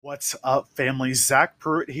What's up, family? Zach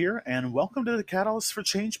Pruitt here, and welcome to the Catalyst for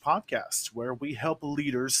Change podcast, where we help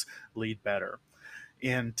leaders lead better.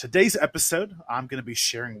 In today's episode, I'm going to be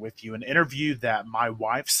sharing with you an interview that my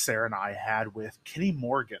wife Sarah and I had with Kenny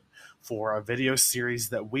Morgan for a video series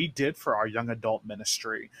that we did for our young adult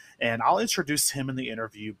ministry. And I'll introduce him in the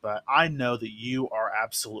interview, but I know that you are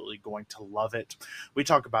absolutely going to love it. We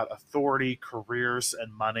talk about authority, careers,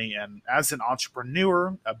 and money. And as an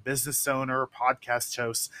entrepreneur, a business owner, podcast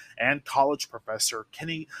host, and college professor,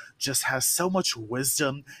 Kenny just has so much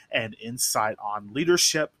wisdom and insight on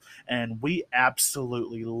leadership, and we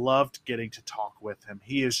absolutely loved getting to talk with him.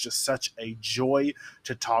 He is just such a joy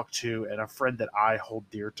to talk to and a friend that I hold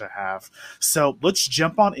dear to have. So let's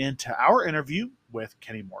jump on into our interview with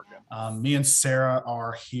Kenny Morgan. Me and Sarah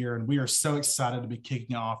are here, and we are so excited to be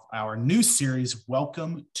kicking off our new series,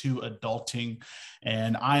 Welcome to Adulting.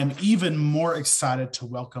 And I am even more excited to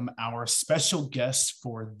welcome our special guest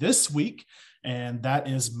for this week, and that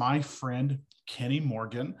is my friend, Kenny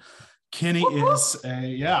Morgan. Kenny is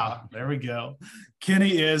there we go.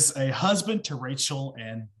 Kenny is a husband to Rachel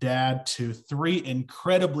and dad to three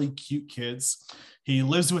incredibly cute kids. He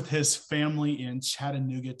lives with his family in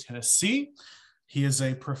Chattanooga, Tennessee. He is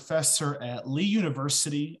a professor at Lee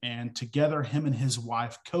University, and together him and his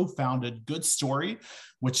wife co-founded Good Story,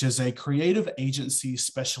 which is a creative agency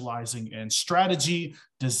specializing in strategy,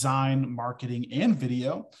 design, marketing, and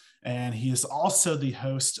video. And he is also the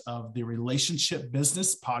host of the Relationship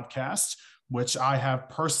Business podcast, which I have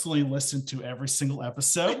personally listened to every single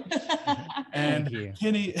episode. And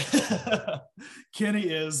Kenny, Kenny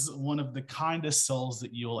is one of the kindest souls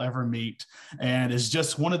that you'll ever meet, and is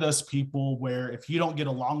just one of those people where if you don't get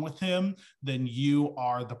along with him, then you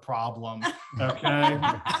are the problem. Okay.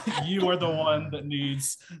 You are the one that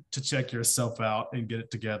needs to check yourself out and get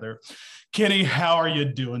it together. Kenny, how are you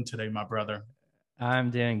doing today, my brother?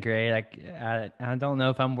 I'm doing great. I don't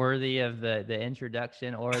know if I'm worthy of the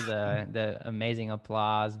introduction or the amazing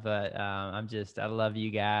applause, but I love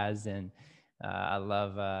you guys, and I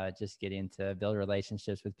love just getting to build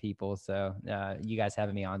relationships with people. So you guys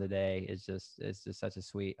having me on today is just such a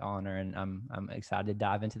sweet honor, and I'm excited to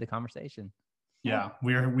dive into the conversation. Yeah,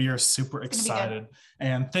 we are super excited,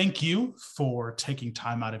 and thank you for taking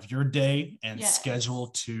time out of your day and schedule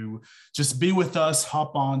to just be with us,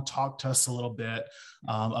 hop on, talk to us a little bit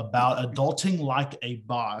about adulting like a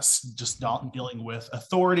boss, just not dealing with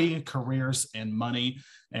authority, careers, and money.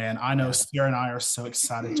 And I know Sarah and I are so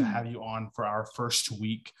excited to have you on for our first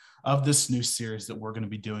week of this new series that we're going to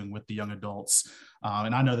be doing with the young adults.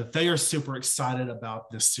 And I know that they are super excited about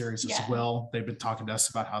this series as well. They've been talking to us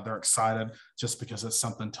about how they're excited just because it's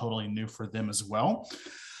something totally new for them as well.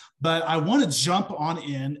 But I want to jump on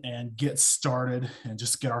in and get started and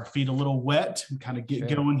just get our feet a little wet and kind of get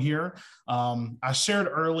going here. I shared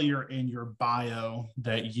earlier in your bio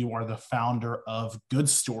that you are the founder of Good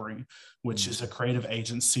Story, which is a creative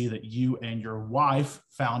agency that you and your wife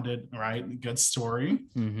founded, right? Good Story.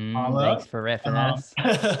 Thanks for riffing us.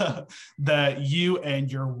 That you and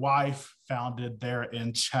your wife founded there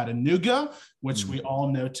in Chattanooga, which we all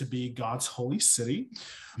know to be God's holy city.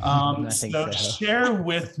 So share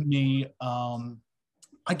with me,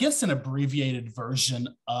 I guess, an abbreviated version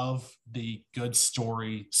of the Good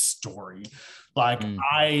Story story. Like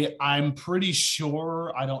I'm pretty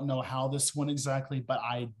sure, I don't know how this went exactly, but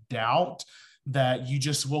I doubt that you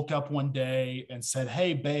just woke up one day and said,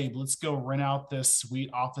 "Hey, babe, let's go rent out this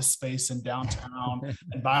sweet office space in downtown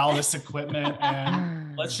and buy all this equipment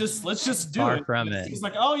and let's just do Far it." from it. He's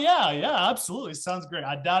like, "Oh yeah, absolutely, sounds great."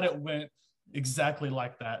 I doubt it went exactly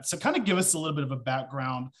like that. So kind of give us a little bit of a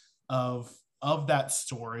background of that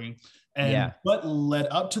story and what led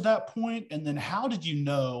up to that point, and then how did you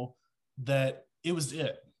know that it was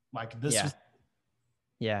it? Like this was.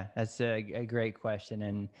 Yeah, that's a great question.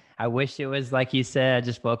 And I wish it was like you said, I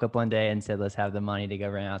just woke up one day and said, let's have the money to go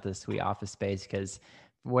rent out this sweet office space, because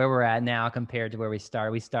where we're at now compared to where we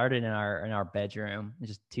started in our bedroom,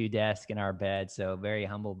 just 2 desks in our bed. So very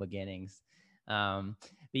humble beginnings.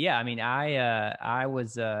 But yeah, I mean, I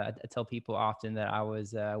tell people often that I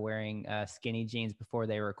was wearing skinny jeans before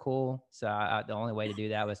they were cool. So the only way to do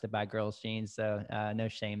that was to buy girls' jeans. So no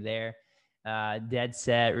shame there. Dead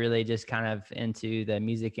set, really just kind of into the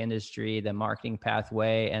music industry, the marketing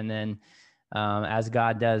pathway. And then as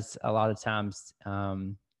God does a lot of times,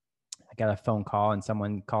 I got a phone call and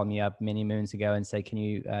someone called me up many moons ago and said, "Can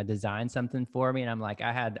you design something for me?" And I'm like,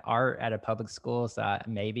 I had art at a public school, so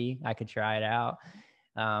maybe I could try it out.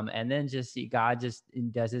 And then God just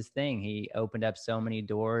does his thing. He opened up so many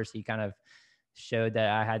doors. He kind of showed that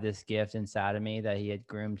I had this gift inside of me that he had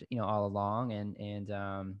groomed, all along. And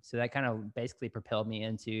so that kind of basically propelled me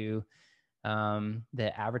into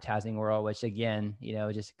the advertising world, which again,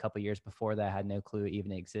 just a couple of years before that, I had no clue it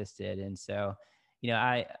even existed. And so,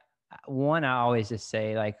 I always just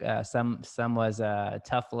say like, some was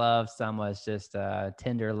tough love, some was just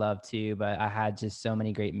tender love too, but I had just so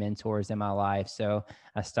many great mentors in my life. So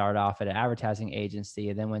I started off at an advertising agency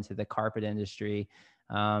and then went to the carpet industry,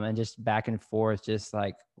 and just back and forth, just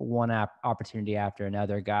like one opportunity after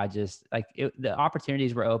another. God just like the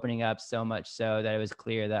opportunities were opening up so much so that it was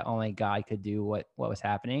clear that only God could do what was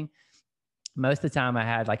happening. Most of the time I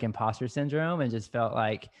had like imposter syndrome and just felt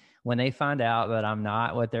like when they find out that I'm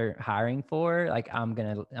not what they're hiring for, like I'm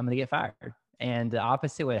going to get fired. And the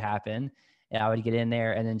opposite would happen. I would get in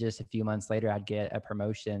there and then just a few months later, I'd get a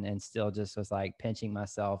promotion and still just was like pinching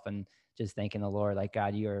myself and just thanking the Lord, like,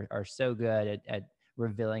 God, you are so good at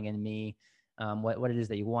revealing in me what it is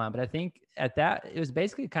that you want. But I think at that, it was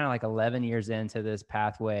basically kind of like 11 years into this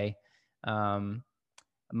pathway.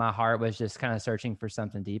 My heart was just kind of searching for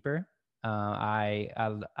something deeper. I'm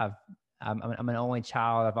an only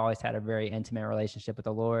child. I've always had a very intimate relationship with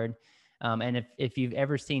the Lord. And if you've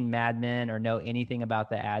ever seen Mad Men or know anything about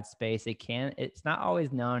the ad space, it's not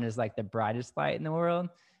always known as like the brightest light in the world.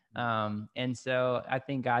 And so I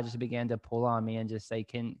think God just began to pull on me and just say,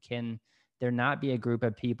 can there not be a group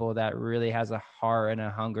of people that really has a heart and a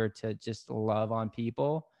hunger to just love on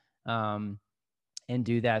people, and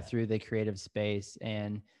do that through the creative space?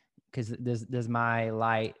 And because does my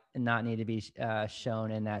light not need to be shown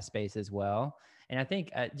in that space as well? And I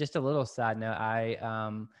think just a little side note,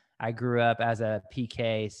 I grew up as a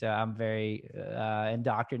PK, so I'm very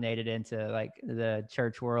indoctrinated into like the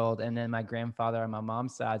church world. And then my grandfather on my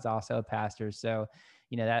mom's side is also a pastor, so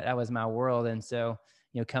that was my world. And so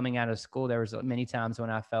coming out of school, there was many times when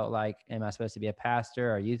I felt like, am I supposed to be a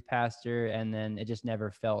pastor or a youth pastor? And then it just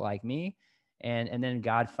never felt like me. And then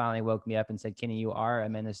God finally woke me up and said, Kenny, you are a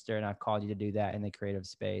minister, and I've called you to do that in the creative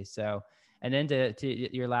space. So, and then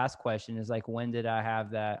to your last question is like, when did I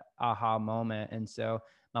have that aha moment? And so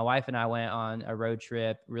my wife and I went on a road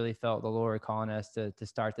trip, really felt the Lord calling us to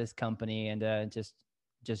start this company and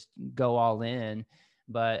just go all in.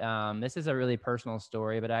 But this is a really personal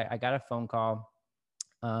story, but I got a phone call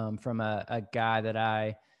from a guy that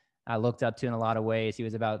I looked up to in a lot of ways. He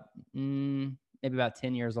was about maybe about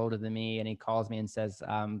 10 years older than me. And he calls me and says,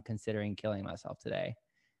 I'm considering killing myself today.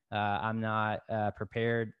 I'm not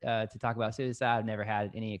prepared to talk about suicide. I've never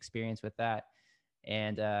had any experience with that.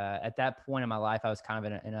 And at that point in my life, I was kind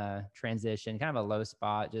of in a transition, kind of a low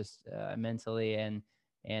spot, just mentally.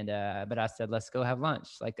 But I said, let's go have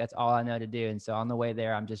lunch. Like, that's all I know to do. And so on the way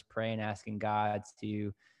there, I'm just praying, asking God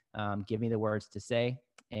to give me the words to say.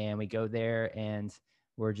 And we go there, and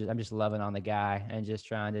I'm just loving on the guy and just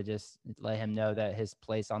trying to just let him know that his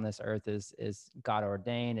place on this earth is God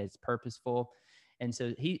ordained, it's purposeful. And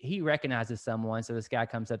so he recognizes someone. So this guy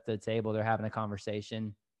comes up to the table, they're having a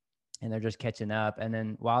conversation and they're just catching up. And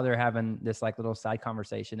then while they're having this like little side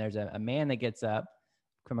conversation, there's a man that gets up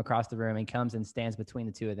from across the room and comes and stands between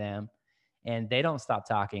the two of them. And they don't stop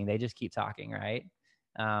talking. They just keep talking, right?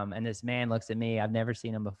 And this man looks at me. I've never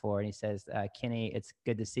seen him before. And he says, Kenny, it's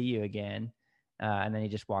good to see you again. And then he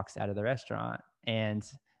just walks out of the restaurant. And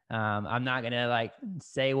I'm not going to like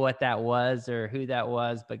say what that was or who that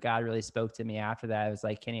was, but God really spoke to me after that. It was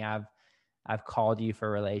like, Kenny, I've called you for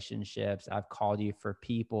relationships. I've called you for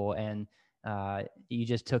people. And you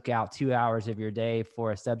just took out 2 hours of your day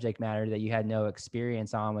for a subject matter that you had no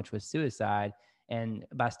experience on, which was suicide. And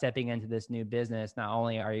by stepping into this new business, not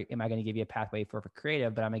only am I going to give you a pathway for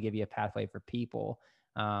creative, but I'm going to give you a pathway for people.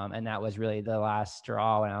 And that was really the last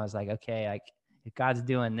straw. And I was like, okay, like if God's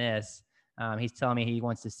doing this, he's telling me he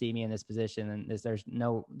wants to see me in this position, and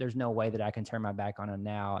there's no way that I can turn my back on him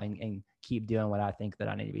now and keep doing what I think that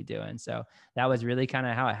I need to be doing. So that was really kind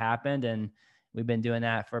of how it happened. And we've been doing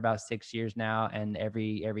that for about 6 years now. And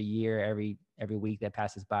every year, every week that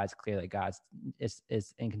passes by, it's clear that God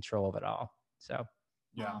is in control of it all. So,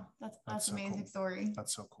 yeah, wow, that's an amazing cool. Story.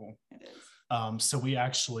 That's so cool. It is. So we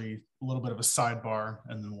actually, a little bit of a sidebar,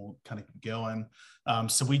 and then we'll kind of keep going.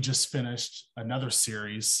 So we just finished another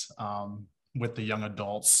series with the young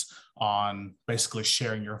adults on basically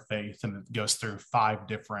sharing your faith, and it goes through 5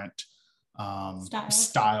 different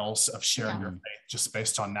styles of sharing your faith, just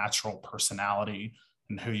based on natural personality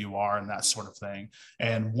and who you are and that sort of thing.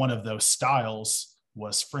 And one of those styles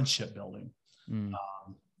was friendship building.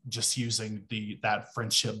 Just using that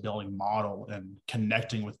friendship building model and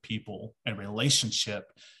connecting with people and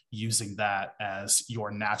relationship using that as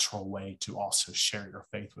your natural way to also share your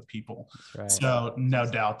faith with people. Right. So no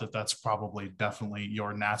doubt that that's probably definitely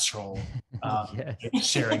your natural yes.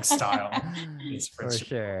 sharing style. For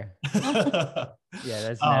sure. Yeah,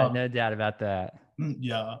 there's no doubt about that.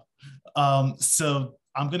 Yeah. So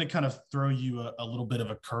I'm going to kind of throw you a little bit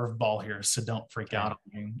of a curveball here, so don't freak out on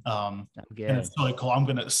me. I'm good. And it's really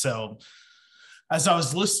cool. So as I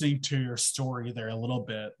was listening to your story there a little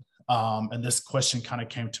bit, and this question kind of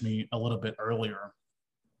came to me a little bit earlier,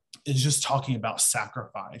 is just talking about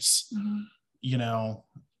sacrifice,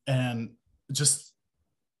 and just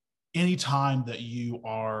anytime that you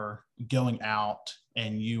are going out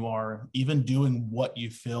and you are even doing what you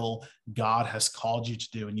feel God has called you to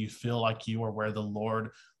do, and you feel like you are where the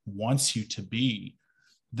Lord wants you to be,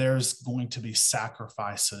 there's going to be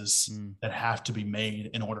sacrifices that have to be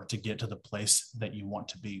made in order to get to the place that you want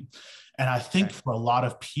to be. And I think for a lot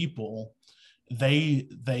of people, they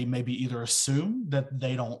maybe either assume that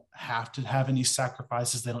they don't have to have any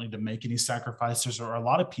sacrifices, they don't need to make any sacrifices, or a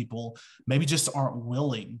lot of people maybe just aren't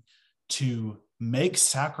willing to make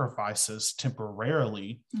sacrifices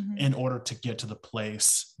temporarily in order to get to the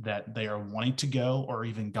place that they are wanting to go, or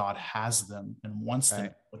even God has them and wants them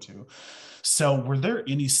to go to. So were there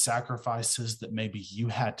any sacrifices that maybe you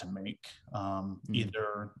had to make,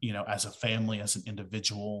 either, as a family, as an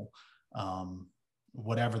individual,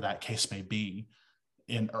 whatever that case may be,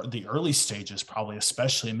 in the early stages, probably,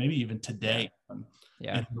 especially, and maybe even today,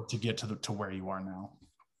 in order to get to where you are now?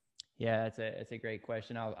 Yeah, it's a great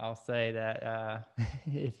question. I'll say that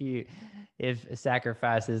if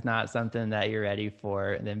sacrifice is not something that you're ready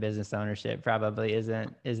for, then business ownership probably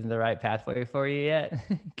isn't the right pathway for you yet,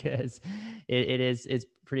 because it's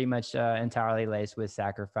pretty much entirely laced with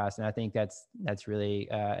sacrifice, and I think that's really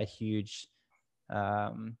a huge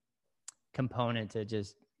component to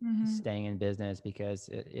just staying in business, because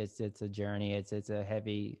it's a journey. It's a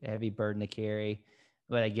heavy burden to carry.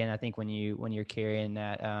 But again, I think when you're carrying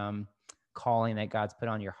that calling that God's put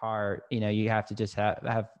on your heart, you have to just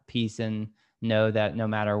have peace and know that no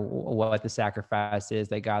matter what the sacrifice is,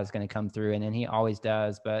 that God's going to come through, and then He always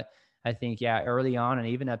does. But I think, early on, and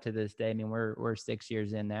even up to this day, I mean, we're 6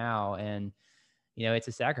 years in now, and it's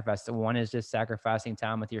a sacrifice. So one is just sacrificing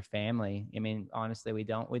time with your family. I mean, honestly, we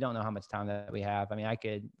don't know how much time that we have. I mean, I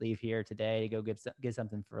could leave here today to go get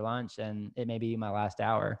something for lunch, and it may be my last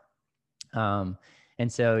hour.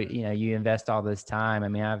 And so, you invest all this time. I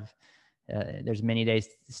mean, there's many days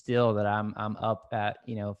still that I'm up at,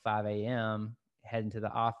 5 a.m. heading to the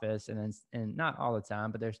office, and not all the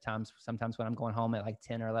time, but there's sometimes when I'm going home at like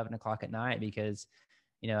 10 or 11 o'clock at night, because,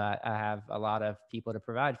 I have a lot of people to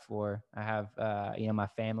provide for. I have, my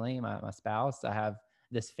family, my spouse. I have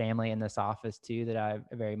this family in this office too, that I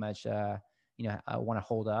very much, I want to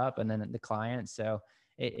hold up, and then the clients. So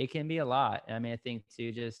it can be a lot. I mean, I think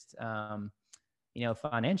too, just,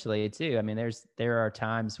 financially too. I mean, there are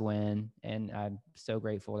times when, and I'm so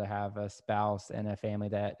grateful to have a spouse and a family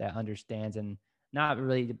that understands and not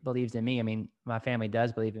really believes in me. I mean, my family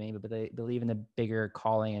does believe in me, but they believe in the bigger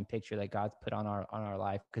calling and picture that God's put on our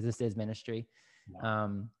life, because this is ministry. Yeah.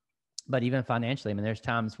 But even financially, I mean, there's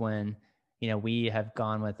times when, we have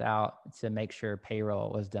gone without to make sure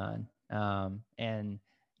payroll was done. And,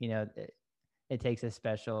 it takes a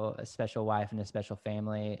special wife and a special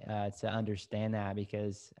family to understand that,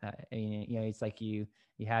 because it's like you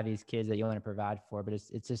have these kids that you want to provide for, but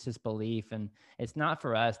it's just this belief, and it's not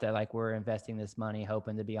for us that like we're investing this money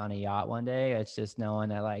hoping to be on a yacht one day. It's just knowing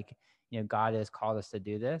that like God has called us to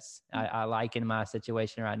do this. I like in my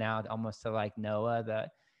situation right now almost to like Noah,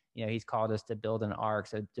 that He's called us to build an ark,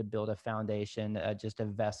 so to build a foundation, just a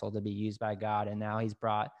vessel to be used by God, and now He's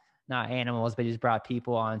brought not animals, but He's brought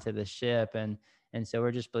people onto the ship. And so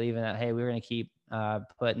we're just believing that, hey, we're going to keep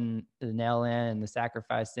putting the nail in and the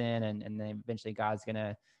sacrifice in, and then eventually God's going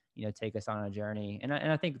to, take us on a journey. And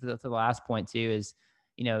I think the last point too is,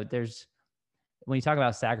 when you talk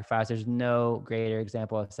about sacrifice, there's no greater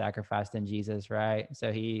example of sacrifice than Jesus, right?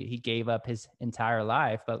 So he gave up His entire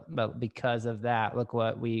life, but because of that, look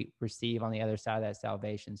what we receive on the other side of that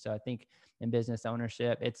salvation. So I think in business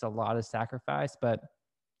ownership, it's a lot of sacrifice, but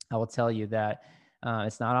I will tell you that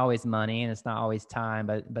it's not always money and it's not always time,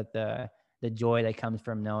 but the joy that comes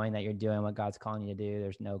from knowing that you're doing what God's calling you to do,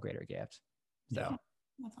 there's no greater gift. So. Awesome.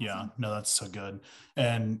 Yeah, no, that's so good.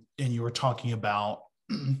 And you were talking about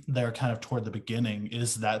there kind of toward the beginning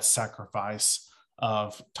is that sacrifice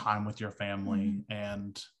of time with your family,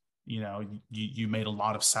 and you made a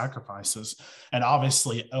lot of sacrifices, and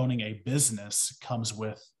obviously owning a business comes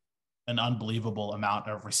with an unbelievable amount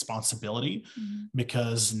of responsibility,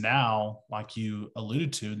 because now, like you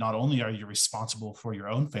alluded to, not only are you responsible for your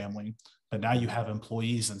own family, but now you have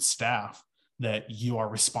employees and staff that you are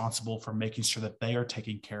responsible for making sure that they are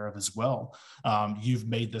taken care of as well. You've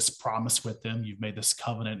made this promise with them. You've made this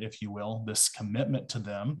covenant, if you will, this commitment to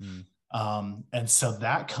them. And so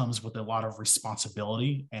that comes with a lot of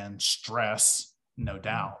responsibility and stress, no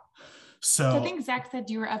doubt. So I think Zach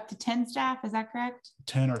said you were up to 10 staff. Is that correct?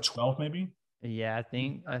 10 or 12, maybe. Yeah, I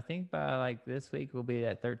think by like this week we'll be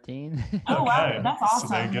at 13. Oh, wow. That's awesome.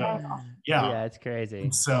 So there you go. Awesome. Yeah, it's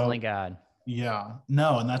crazy. So, only God. Yeah,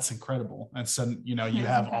 no, and that's incredible. And so, you know, you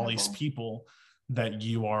have all these people that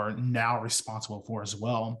you are now responsible for as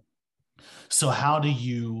well. So how do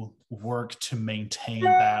you work to maintain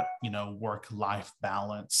that, you know, work-life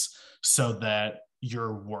balance so that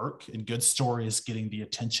your work and Good Story is getting the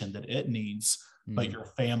attention that it needs, but your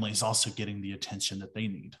family is also getting the attention that they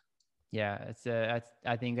need? Yeah,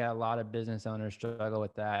 I think a lot of business owners struggle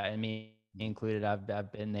with that, and me included.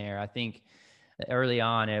 I've been there. I think early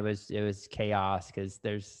on it was chaos, because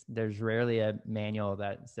there's rarely a manual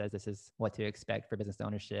that says this is what to expect for business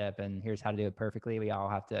ownership and here's how to do it perfectly. We all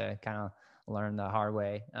have to kind of learn the hard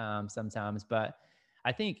way sometimes. But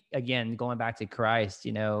I think, again, going back to Christ,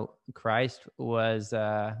 you know, Christ was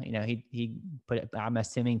you know, he put, I'm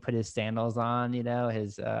assuming, put his sandals on, you know,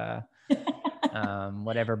 his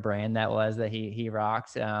whatever brand that was that he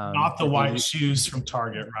rocks. Not the white shoes from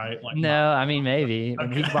Target, right? Like, no, I mean, maybe. Okay. I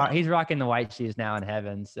mean, he's rocking the white shoes now in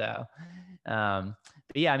heaven. So, but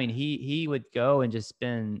yeah, I mean, he would go and just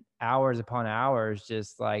spend hours upon hours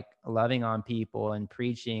just like loving on people and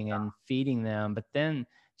preaching and feeding them. But then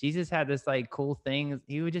Jesus had this like cool thing.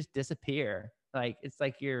 He would just disappear. Like, it's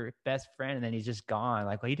like your best friend, and then he's just gone.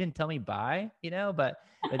 Like, well, he didn't tell me bye, you know, but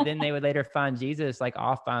then they would later find Jesus like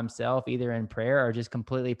off by himself, either in prayer or just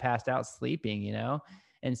completely passed out sleeping, you know?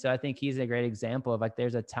 And so I think he's a great example of like,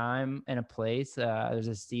 there's a time and a place, there's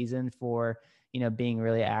a season for, you know, being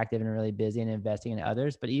really active and really busy and investing in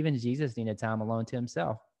others. But even Jesus needed time alone to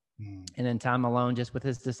himself, and then time alone just with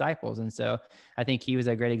his disciples. And so I think he was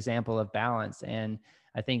a great example of balance. And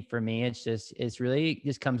I think for me, it's really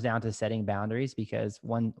just comes down to setting boundaries, because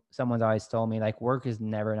someone's always told me like work is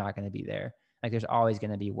never not going to be there. Like there's always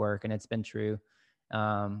going to be work, and it's been true.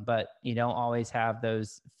 But you don't always have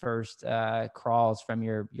those first crawls from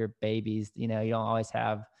your babies. You know, you don't always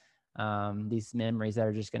have these memories that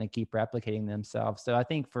are just going to keep replicating themselves. So I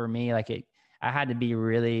think for me, like I had to be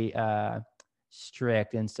really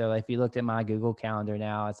strict. And so if you looked at my Google Calendar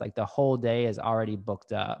now, it's like the whole day is already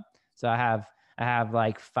booked up. So I have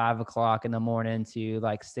like 5 o'clock in the morning to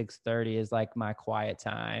like 6:30 is like my quiet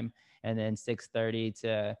time. And then 6:30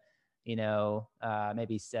 to, you know,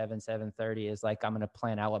 maybe 7:30 is like, I'm going to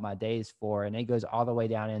plan out what my day is for. And it goes all the way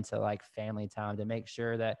down into like family time to make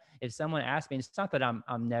sure that if someone asks me, it's not that I'm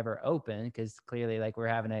never open, because clearly like we're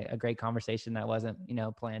having a great conversation that wasn't, you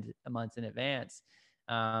know, planned months in advance.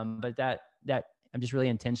 But that I'm just really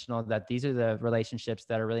intentional that these are the relationships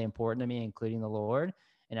that are really important to me, including the Lord.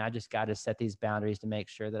 And I just got to set these boundaries to make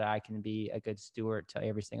sure that I can be a good steward to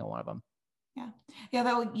every single one of them. Yeah. Yeah.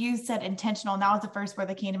 Though you said intentional, and that was the first word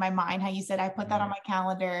that came to my mind, how you said, I put that on my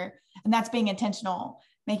calendar, and that's being intentional,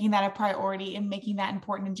 making that a priority and making that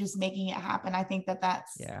important and just making it happen. I think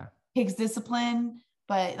that's takes discipline,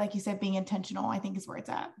 but like you said, being intentional, I think is where it's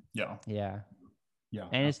at. Yeah. Yeah. Yeah.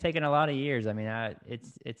 And it's taken a lot of years. I mean,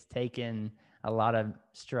 it's taken a lot of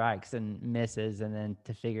strikes and misses, and then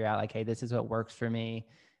to figure out like, hey, this is what works for me.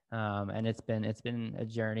 And it's been a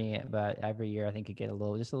journey, but every year I think it get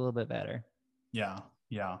just a little bit better. Yeah.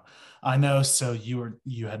 Yeah. I know. So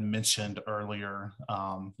you had mentioned earlier,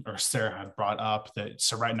 or Sarah had brought up that,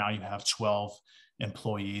 so right now you have 12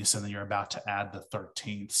 employees, and then you're about to add the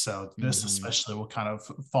 13th. So this especially will kind of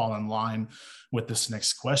fall in line with this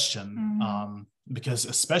next question, because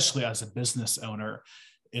especially as a business owner,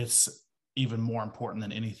 it's even more important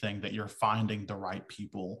than anything that you're finding the right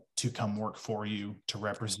people to come work for you, to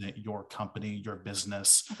represent your company, your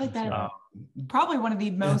business. I feel like that probably one of the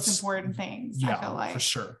most important things. Yeah, I feel like.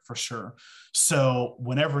 For sure. So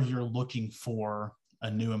whenever you're looking for a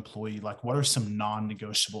new employee, like what are some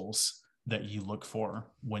non-negotiables that you look for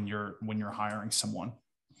when you're hiring someone?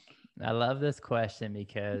 I love this question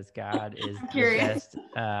because God is the best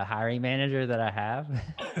hiring manager that I have.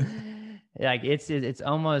 Like it's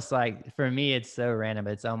almost like, for me, it's so random,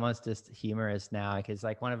 but it's almost just humorous now. Because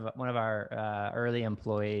like one of our early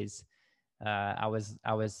employees, I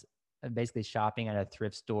was basically shopping at a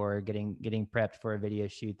thrift store, getting prepped for a video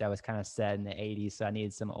shoot that was kind of set in the 80s. So I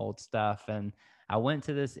needed some old stuff, and I went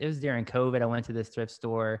to this. It was during COVID. I went to this thrift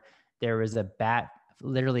store. There was a bat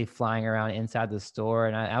literally flying around inside the store.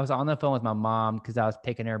 And I was on the phone with my mom because I was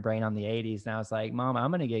picking her brain on the 80s. And I was like, Mom, I'm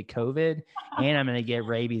going to get COVID and I'm going to get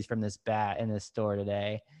rabies from this bat in this store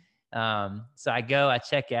today. So I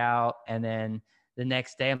check out, and then the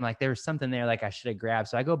next day I'm like, there was something there like I should have grabbed.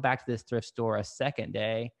 So I go back to this thrift store a second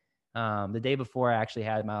day. The day before I actually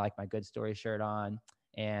had my Good Story shirt on.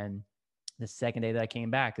 And the second day that I came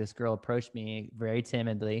back, this girl approached me very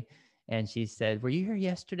timidly. And she said, were you here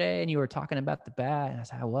yesterday and you were talking about the bat? And I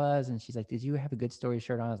said, I was. And she's like, did you have a Good Story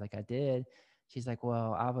shirt on? I was like, I did. She's like,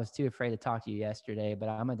 well, I was too afraid to talk to you yesterday, but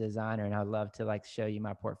I'm a designer and I'd love to show you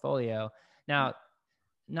my portfolio. Now,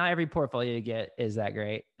 not every portfolio you get is that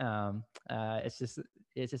great. It's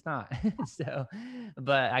just not. So,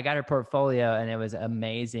 but I got her portfolio and it was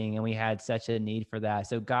amazing. And we had such a need for that.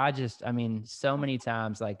 So God so many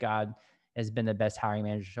times, God has been the best hiring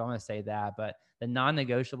manager. So I want to say that, but the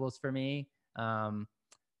non-negotiables for me,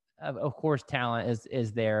 of course, talent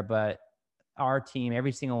is there, but our team,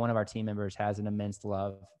 every single one of our team members has an immense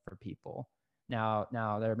love for people.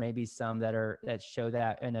 Now there may be some that show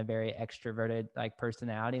that in a very extroverted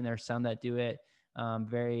personality, and there's some that do it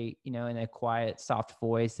very, in a quiet, soft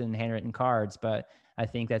voice and handwritten cards. But I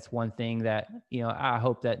think that's one thing that, I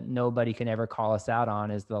hope that nobody can ever call us out on,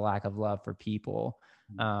 is the lack of love for people.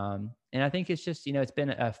 And I think it's just, it's been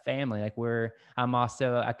a family.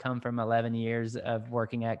 I come from 11 years of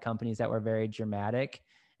working at companies that were very dramatic.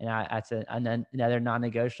 And that's another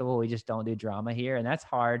non-negotiable. We just don't do drama here. And that's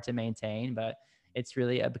hard to maintain, but it's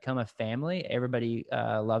really become a family. Everybody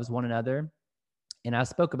loves one another. And I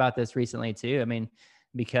spoke about this recently too.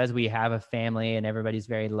 Because we have a family and everybody's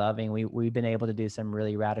very loving, we've been able to do some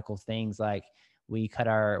really radical things. Like we cut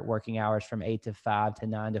our working hours from 8 to 5 to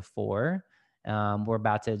 9 to 4. We're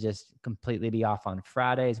about to just completely be off on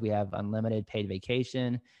Fridays. We have unlimited paid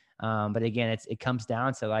vacation. But again, it comes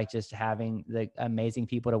down to just having the amazing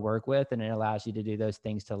people to work with, and it allows you to do those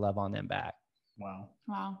things to love on them back. Wow.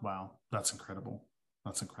 That's incredible.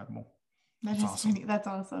 That's awesome. That's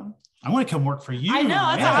awesome. I want to come work for you. I know.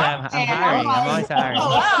 I'm hiring. I'm always hiring.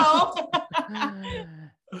 Hello.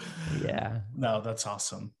 Yeah. No, that's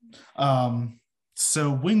awesome.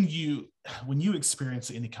 So when you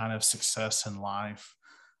experience any kind of success in life,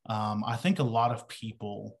 I think a lot of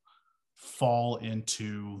people fall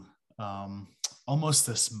into almost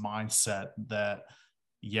this mindset that,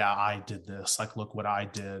 I did this, look what I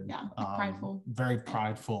did. Yeah, prideful. Very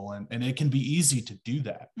prideful. And it can be easy to do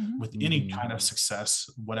that with any kind of success,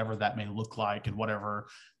 whatever that may look like, and whatever,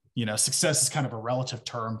 success is kind of a relative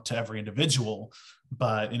term to every individual,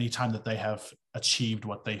 but anytime that they have achieved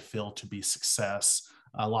what they feel to be success,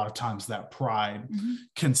 a lot of times that pride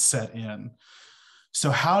can set in.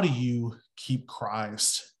 So how do you keep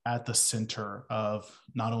Christ at the center of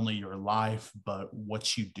not only your life, but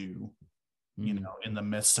what you do, in the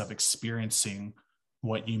midst of experiencing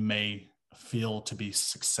what you may feel to be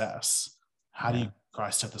success? How do you keep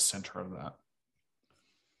Christ at the center of that?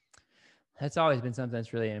 That's always been something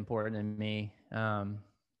that's really important to me.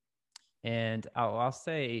 And I'll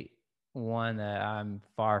say one, that I'm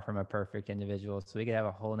far from a perfect individual. So we could have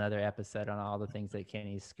a whole nother episode on all the things that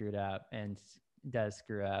Kenny screwed up and does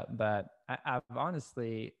screw up. But I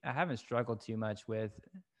haven't struggled too much with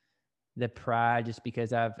the pride, just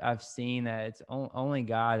because I've seen that it's only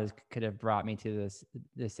God could have brought me to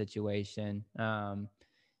this situation.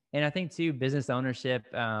 And I think too, business ownership.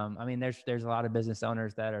 There's a lot of business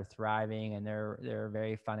owners that are thriving and they're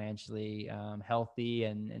very financially healthy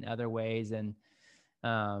and in other ways.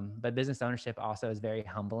 But business ownership also is very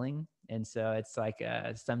humbling. And so it's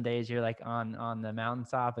some days you're on the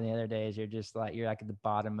mountaintop, and the other days you're just you're at the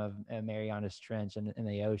bottom of Marianas Trench in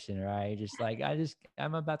the ocean, right? You're just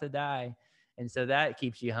I'm about to die. And so that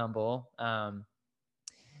keeps you humble.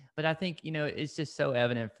 But I think, it's just so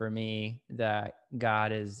evident for me that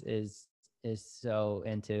God is so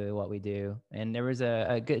into what we do. And there was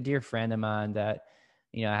a good dear friend of mine that,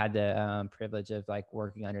 I had the privilege of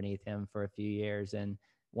working underneath him for a few years. And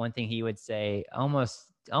one thing he would say almost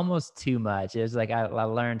too much, it was I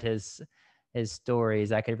learned his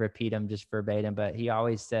stories. I could repeat them just verbatim, but he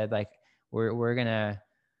always said we're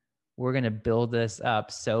gonna build this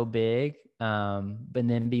up so big, but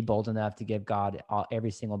then be bold enough to give God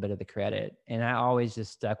every single bit of the credit. And that always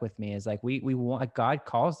just stuck with me, is we want, God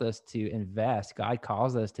calls us to invest. God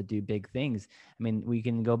calls us to do big things. We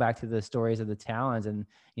can go back to the stories of the talents, and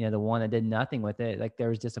the one that did nothing with it, there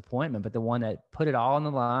was disappointment, but the one that put it all on the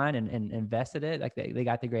line and invested it, they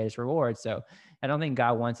got the greatest reward. So I don't think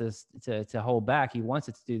God wants us to hold back. He wants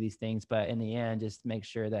us to do these things, but in the end, just make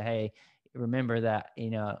sure that, hey, remember that,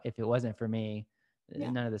 if it wasn't for me,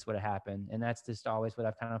 none of this would have happened. And that's just always what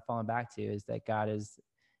I've kind of fallen back to, is that God is,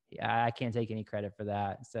 I can't take any credit for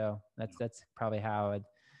that. So that's probably how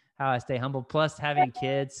I stay humble. Plus having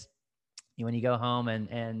kids, when you go home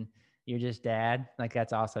and you're just dad, like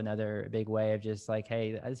that's also another big way of just like,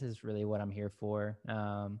 hey, this is really what I'm here for.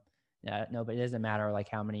 No, but it doesn't matter like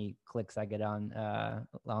how many clicks I get on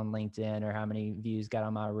LinkedIn or how many views got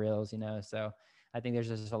on my reels, So I think there's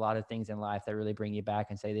just a lot of things in life that really bring you back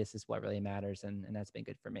and say, this is what really matters. And that's been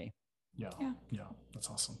good for me. Yeah. That's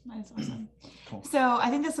awesome. That's awesome. Cool. So I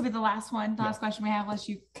think this will be the last question we have, unless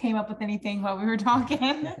you came up with anything while we were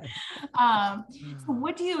talking. So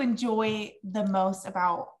what do you enjoy the most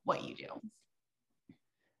about what you do?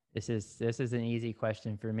 This is an easy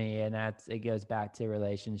question for me, and it goes back to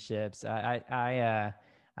relationships.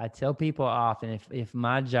 I tell people often, if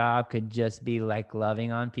my job could just be like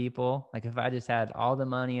loving on people, like if I just had all the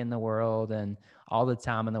money in the world and all the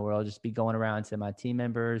time in the world, just be going around to my team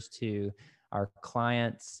members, to our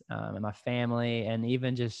clients, and my family, and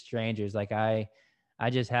even just strangers. Like I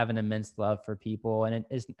just have an immense love for people. And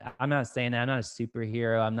I'm not saying that I'm not a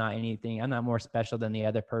superhero. I'm not anything. I'm not more special than the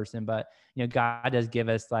other person, but God does give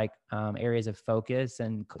us like areas of focus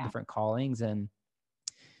and different callings. And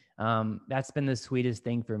that's been the sweetest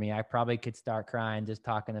thing for me. I probably could start crying just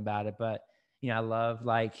talking about it, but I love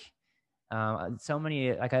like so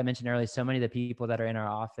many, like I mentioned earlier, so many of the people that are in our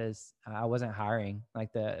office, I wasn't hiring. Like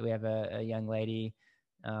we have a young lady,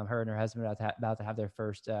 her and her husband are about to have their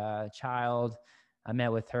first child. I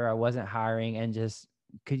met with her. I wasn't hiring, and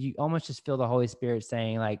could you almost just feel the Holy Spirit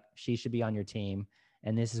saying like, she should be on your team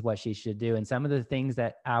and this is what she should do. And some of the things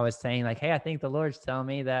that I was saying, like, hey, I think the Lord's telling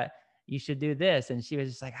me that you should do this. And she was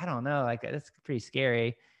just like, I don't know, like that's pretty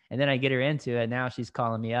scary. And then I get her into it. Now she's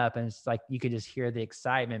calling me up, and it's like, you could just hear the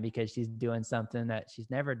excitement because she's doing something that she's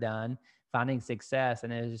never done, finding success.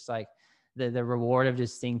 And it was just like the reward of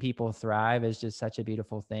just seeing people thrive is just such a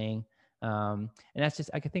beautiful thing. And that's just,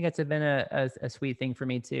 I think that's been a sweet thing for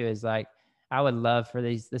me too, is like, I would love for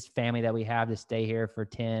this family that we have to stay here for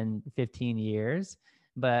 10, 15 years,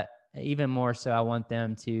 but even more so, I want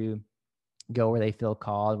them to go where they feel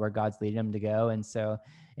called, where God's leading them to go. And so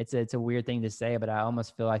it's a weird thing to say, but I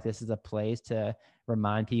almost feel like this is a place to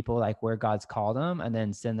remind people like where God's called them, and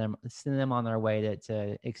then send them on their way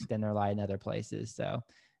to extend their light in other places. So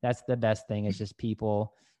that's the best thing, is just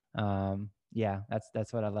people.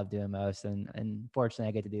 That's what I love doing most. And fortunately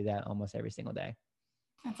I get to do that almost every single day.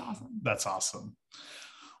 That's awesome.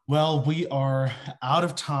 Well, we are out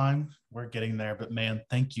of time. We're getting there, but man,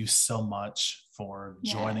 thank you so much for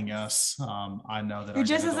joining us. I know that you're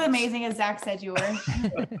just as amazing as Zach said you were.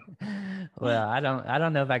 Well, I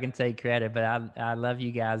don't know if I can take credit, but I love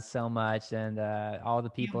you guys so much, and all the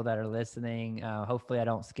people that are listening. Hopefully, I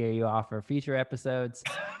don't scare you off for future episodes.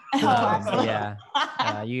 You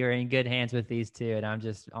are in good hands with these two, and I'm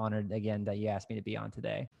just honored again that you asked me to be on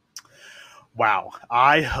today. Wow.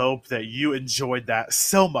 I hope that you enjoyed that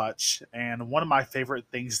so much. And one of my favorite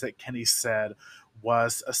things that Kenny said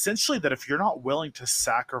was essentially that if you're not willing to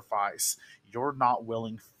sacrifice, you're not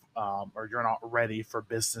willing or you're not ready for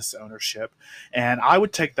business ownership. And I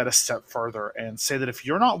would take that a step further and say that if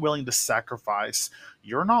you're not willing to sacrifice,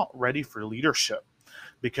 you're not ready for leadership.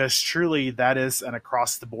 Because truly that is an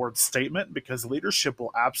across-the-board statement, because leadership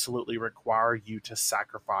will absolutely require you to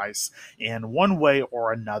sacrifice in one way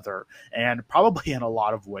or another, and probably in a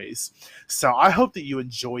lot of ways. So I hope that you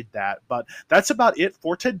enjoyed that. But that's about it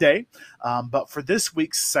for today. But for this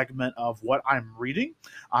week's segment of what I'm reading,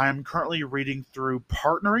 I'm currently reading through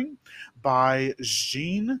Partnering by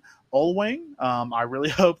Jean Olwang. I really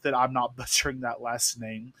hope that I'm not butchering that last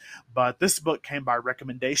name, but this book came by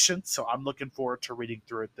recommendation, so I'm looking forward to reading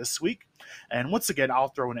through it this week. And once again, I'll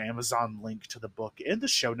throw an Amazon link to the book in the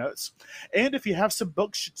show notes. And if you have some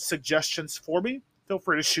book suggestions for me, feel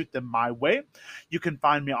free to shoot them my way. You can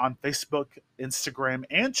find me on Facebook, Instagram,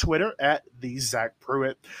 and Twitter at the Zach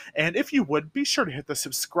Pruitt. And if you would, be sure to hit the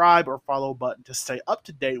subscribe or follow button to stay up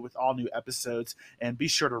to date with all new episodes, and be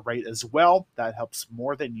sure to rate as well. That helps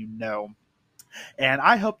more than you know. And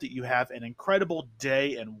I hope that you have an incredible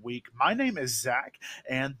day and week. My name is Zach,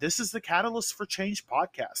 and this is the Catalyst for Change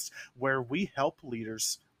podcast, where we help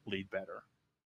leaders lead better.